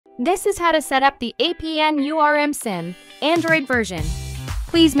This is how to set up the APN URM SIM Android version.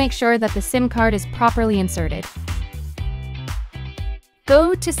 Please make sure that the SIM card is properly inserted.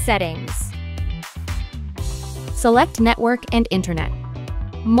 Go to Settings. Select Network and Internet,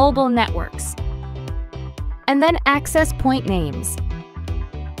 Mobile Networks, and then Access Point Names.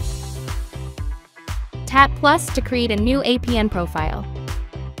 Tap Plus to create a new APN profile.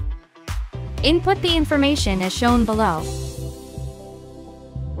 Input the information as shown below.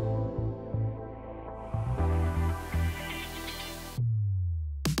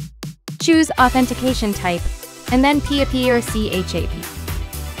 Choose Authentication Type, and then PAP or CHAP.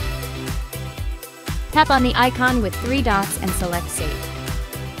 Tap on the icon with 3 dots and select Save.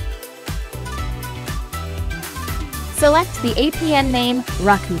 Select the APN name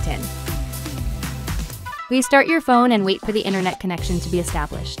Rakuten. Restart your phone and wait for the internet connection to be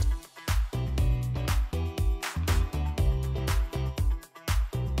established.